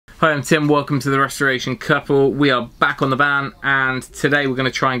Hi, I'm Tim, welcome to the Restoration Couple. We are back on the van and today we're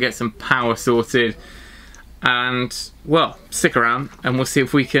going to try and get some power sorted. And, well, stick around and we'll see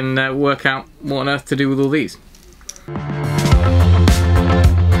if we can work out what on earth to do with all these.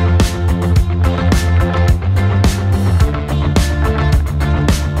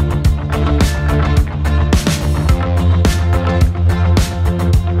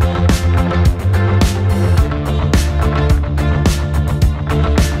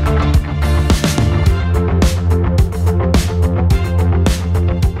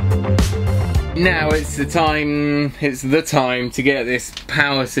 Now it's the time to get this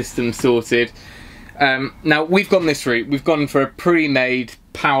power system sorted. Now we've gone this route. We've gone for a pre-made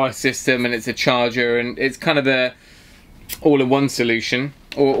power system, and it's a charger, and it's kind of a all-in-one solution,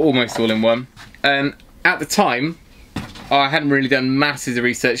 or almost all-in-one. At the time, I hadn't really done masses of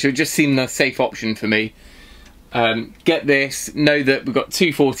research, so it just seemed a safe option for me. Get this, know that we've got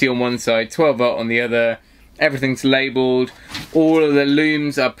 240 on one side, 12 volt on the other. Everything's labelled, all of the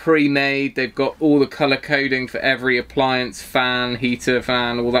looms are pre-made, they've got all the colour coding for every appliance, fan, heater,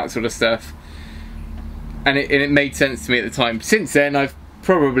 fan, all that sort of stuff. And it made sense to me at the time. Since then I've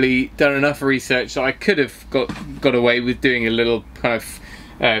probably done enough research that I could have got away with doing a little kind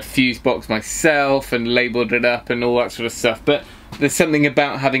of fuse box myself and labelled it up and all that sort of stuff. But there's something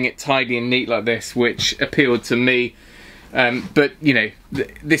about having it tidy and neat like this which appealed to me. But you know,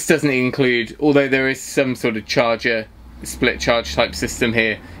 this doesn't include, although there is some sort of charger, split charge type system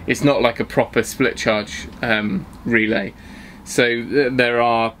here, it's not like a proper split charge relay. So there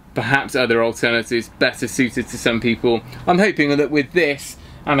are perhaps other alternatives better suited to some people. I'm hoping that with this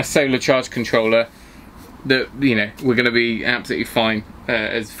and a solar charge controller that, you know, we're going to be absolutely fine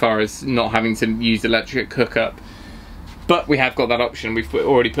as far as not having to use electric hookup. But we have got that option, we've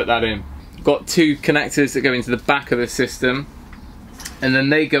already put that in. Got two connectors that go into the back of the system, and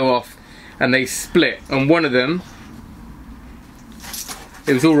then they go off and they split. And one of them,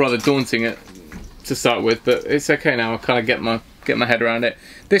 it was all rather daunting to start with, but it's okay now. I kind of get my head around it.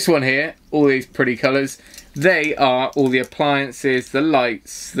 This one here, all these pretty colours, they are all the appliances, the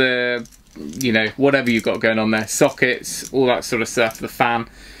lights, the, you know, whatever you've got going on there, sockets, all that sort of stuff, the fan.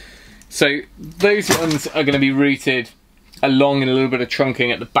 So those ones are going to be routed along in a little bit of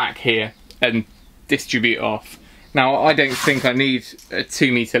trunking at the back here and distribute off. Now I don't think I need a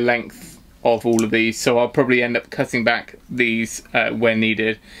 2 metre length of all of these, so I'll probably end up cutting back these where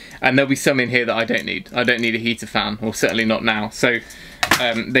needed, and there'll be some in here that I don't need. I don't need a heater fan, or certainly not now, so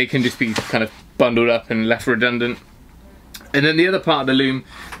they can just be kind of bundled up and left redundant. And then the other part of the loom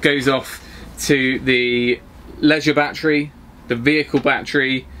goes off to the leisure battery, the vehicle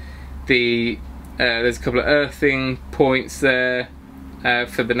battery, there's a couple of earthing points there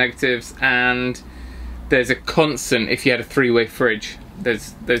for the negatives, and there's a constant if you had a 3-way fridge.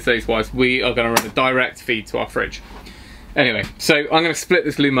 There's those wires. We are going to run a direct feed to our fridge. Anyway, so I'm going to split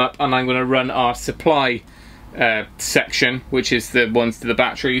this loom up and I'm going to run our supply section, which is the ones to the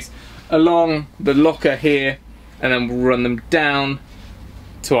batteries, along the locker here, and then we'll run them down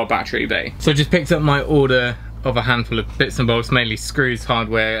to our battery bay. So I just picked up my order of a handful of bits and bolts, mainly screws,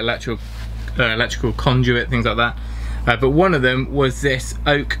 hardware, electrical conduit, things like that. But one of them was this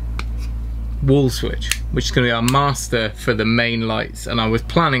oak wall switch, which is going to be our master for the main lights. And I was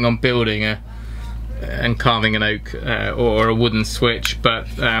planning on building and carving an oak or a wooden switch, but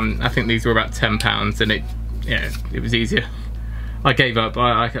I think these were about £10, and it was easier. I gave up.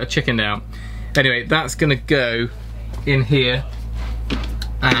 I chickened out. Anyway, that's going to go in here,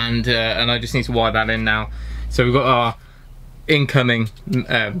 and I just need to wire that in now. So we've got our incoming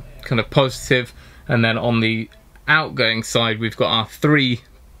kind of positive, and then on the outgoing side we've got our 3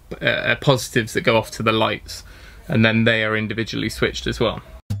 positives that go off to the lights, and then they are individually switched as well.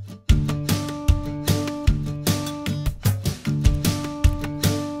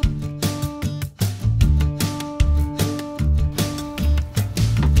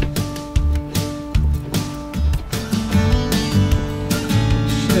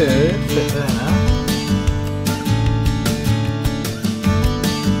 Should fit there now.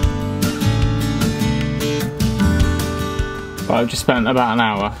 I've just spent about an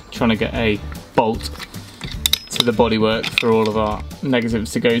hour trying to get a bolt to the bodywork for all of our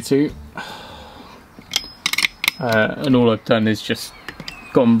negatives to go to, and all I've done is just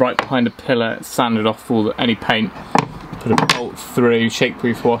gone right behind a pillar, sanded off any paint, put a bolt through,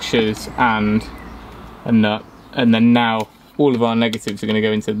 shake-proof washers and a nut, and then now all of our negatives are going to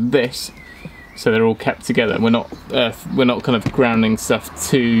go into this, so they're all kept together. We're not kind of grounding stuff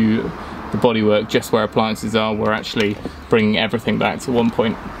to the bodywork just where appliances are. We're actually bringing everything back to one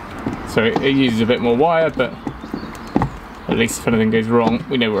point. So it uses a bit more wire, but At least if anything goes wrong,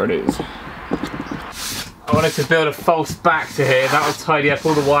 we know where it is. I wanted to build a false back to here. That will tidy up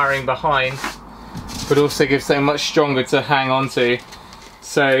all the wiring behind, but also give something much stronger to hang on to.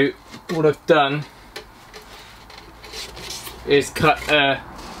 So what I've done is cut,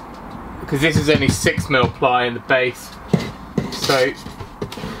 because this is only 6mm ply in the base, so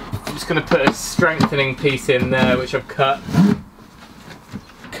I'm just going to put a strengthening piece in there, which I've cut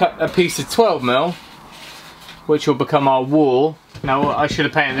a piece of 12mm, which will become our wall. Now I should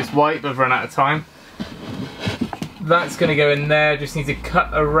have painted this white, but I've run out of time. That's going to go in there. Just need to cut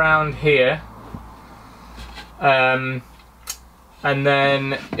around here, and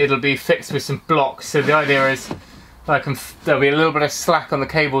then it'll be fixed with some blocks. So the idea is there'll be a little bit of slack on the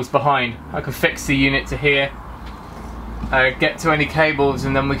cables behind. I can fix the unit to here, get to any cables,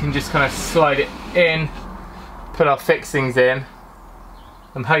 and then we can just kind of slide it in, put our fixings in.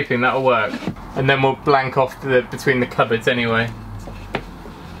 I'm hoping that'll work, and then we'll blank off between the cupboards anyway.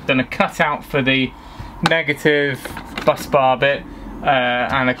 Done a cutout for the negative bus bar bit,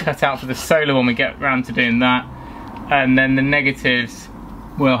 and a cutout for the solar when we get around to doing that, and then the negatives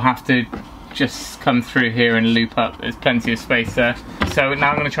will have to just come through here and loop up. There's plenty of space there. So now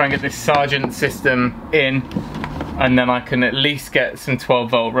I'm going to try and get this Sargent system in, and then I can at least get some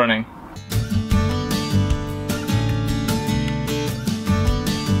 12V running.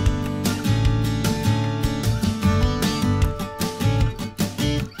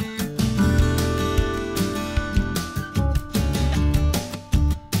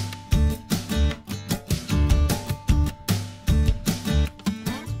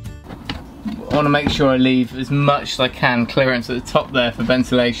 I want to make sure I leave as much as I can clearance at the top there for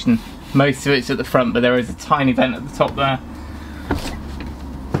ventilation. Most of it's at the front, but there is a tiny vent at the top there.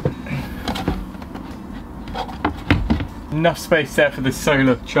 Enough space there for the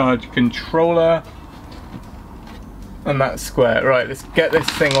solar charge controller. And that's square. Right, let's get this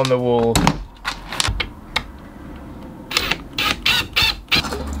thing on the wall.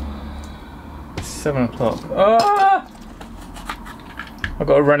 It's 7 o'clock. Ah! I've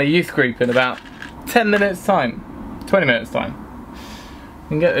got to run a youth group in about 10 minutes time, 20 minutes time. We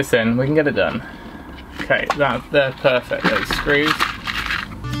can get this in, we can get it done. Okay, they're perfect, those screws.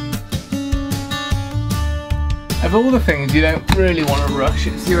 Of all the things you don't really want to rush,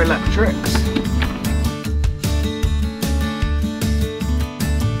 it's your electrics.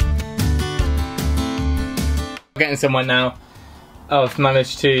 Getting somewhere now. I've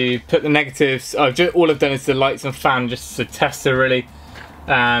managed to put the negatives, all I've done is the lights and fan just to test it really.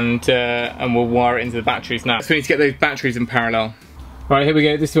 And we'll wire it into the batteries now. So we need to get those batteries in parallel. Right, here we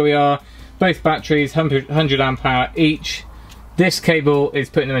go, this is where we are. Both batteries, 100 amp hour each. This cable is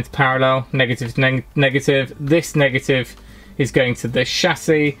putting them into parallel, negative to negative. This negative is going to the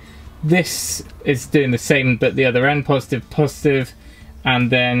chassis. This is doing the same but the other end, positive, positive.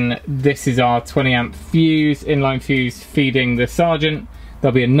 And then this is our 20 amp fuse, inline fuse feeding the Sargent.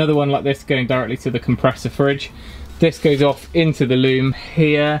 There'll be another one like this going directly to the compressor fridge. This goes off into the loom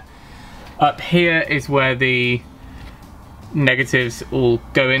here. Up here is where the negatives all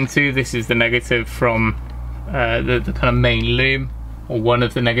go into. This is the negative from the kind of main loom, or one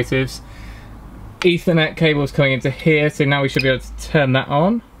of the negatives. Ethernet cable's coming into here, so now we should be able to turn that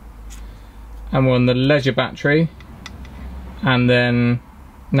on. And we're on the leisure battery. And then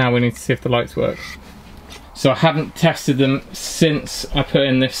now we need to see if the lights work. So I haven't tested them since I put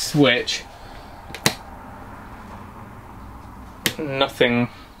in this switch. Nothing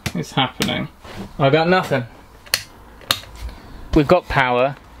is happening. I got nothing. We've got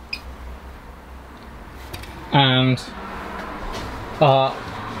power, and our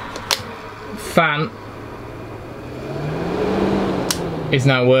fan is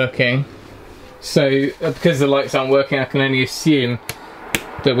now working. So because the lights aren't working, I can only assume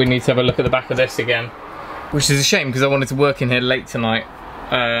that we need to have a look at the back of this again, which is a shame because I wanted to work in here late tonight,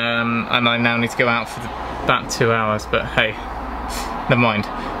 and I now need to go out for about 2 hours, but hey, never mind.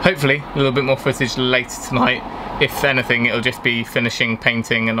 Hopefully a little bit more footage later tonight. If anything, it'll just be finishing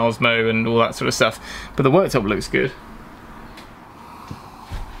painting and Osmo and all that sort of stuff, but the worktop looks good.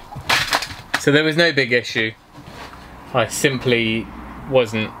 So there was no big issue. I simply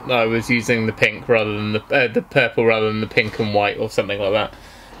I was using the pink rather than the purple rather than the pink and white or something like that.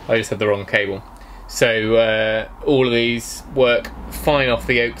 I just had the wrong cable. So all of these work fine off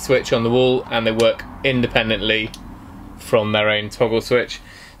the oak switch on the wall, and they work independently from their own toggle switch.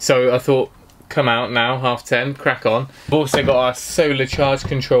 So I thought, come out now, 10:30, crack on. We've also got our solar charge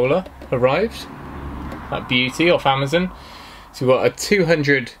controller arrived. That beauty off Amazon. So we've got a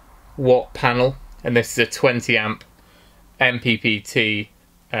 200 watt panel, and this is a 20 amp MPPT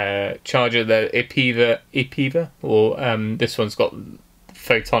charger, the IPEVA, or this one's got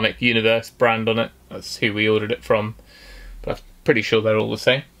Photonic Universe brand on it. That's who we ordered it from, but I'm pretty sure they're all the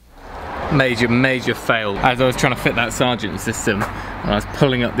same. Major fail. As I was trying to fit that Sargent system, and I was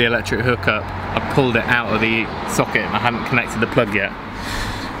pulling up the electric hookup, I pulled it out of the socket and I hadn't connected the plug yet.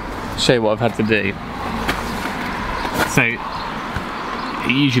 Show you what I've had to do. So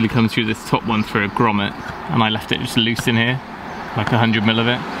it usually comes through this top one through a grommet, and I left it just loose in here, like 100 mil of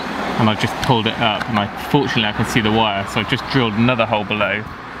it, and I've just pulled it up, and fortunately I can see the wire, so I've just drilled another hole below.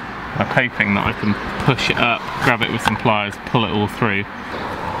 I'm hoping that I can push it up, grab it with some pliers, pull it all through.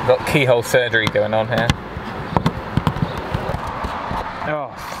 Got keyhole surgery going on here.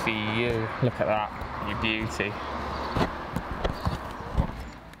 Oh, for you. Look at that, you beauty.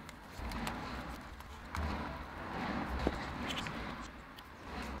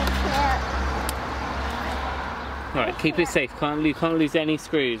 Alright, keep it safe, can't lose any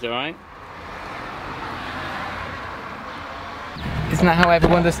screws, alright? Isn't that how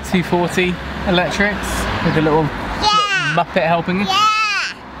everyone does 240 electrics? With a little muppet helping you? Yeah!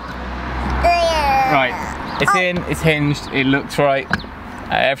 Right, it's in, it's hinged, it looks right,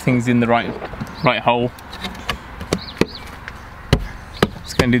 everything's in the right hole.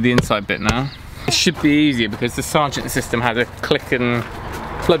 Just going to do the inside bit now. It should be easier because the Sargent system has a click and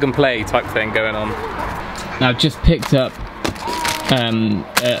plug and play type thing going on. Now I've just picked up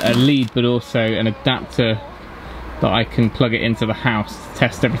a lead, but also an adapter that I can plug it into the house to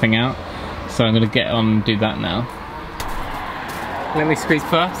test everything out. So I'm going to get on and do that now. Let me squeeze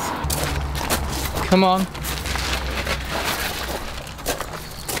first. Come on.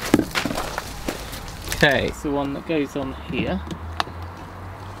 Okay, it's the one that goes on here.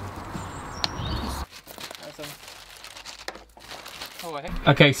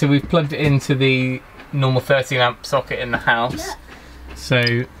 Okay, so we've plugged it into the normal 13 amp socket in the house.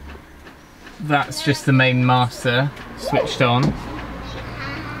 So that's just the main master switched on.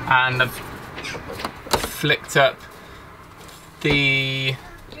 And I've flicked up the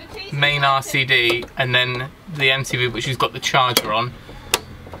main RCD and then the MTV, which has got the charger on,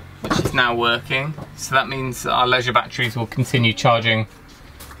 which is now working. So that means that our leisure batteries will continue charging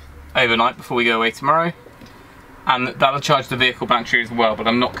overnight before we go away tomorrow. And that'll charge the vehicle battery as well, but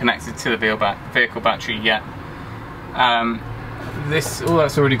I'm not connected to the vehicle battery yet. All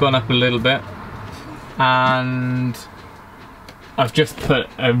that's already gone up a little bit, and I've just put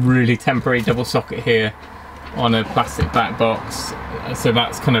a really temporary double socket here on a plastic back box, so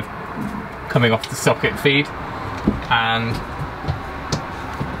that's kind of coming off the socket feed, and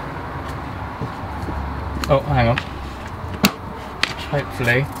oh, hang on,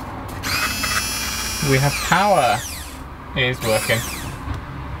 hopefully we have power. It is working.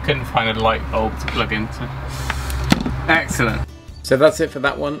 Couldn't find a light bulb to plug into. Excellent. So that's it for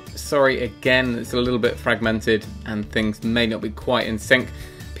that one. Sorry again, it's a little bit fragmented and things may not be quite in sync.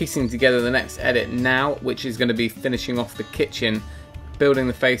 Piecing together the next edit now, which is going to be finishing off the kitchen, building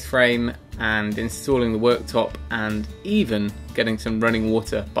the face frame and installing the worktop, and even getting some running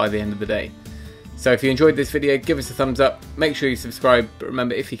water by the end of the day. So if you enjoyed this video, give us a thumbs up, make sure you subscribe, but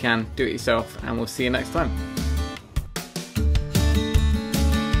remember, if you can, do it yourself, and we'll see you next time.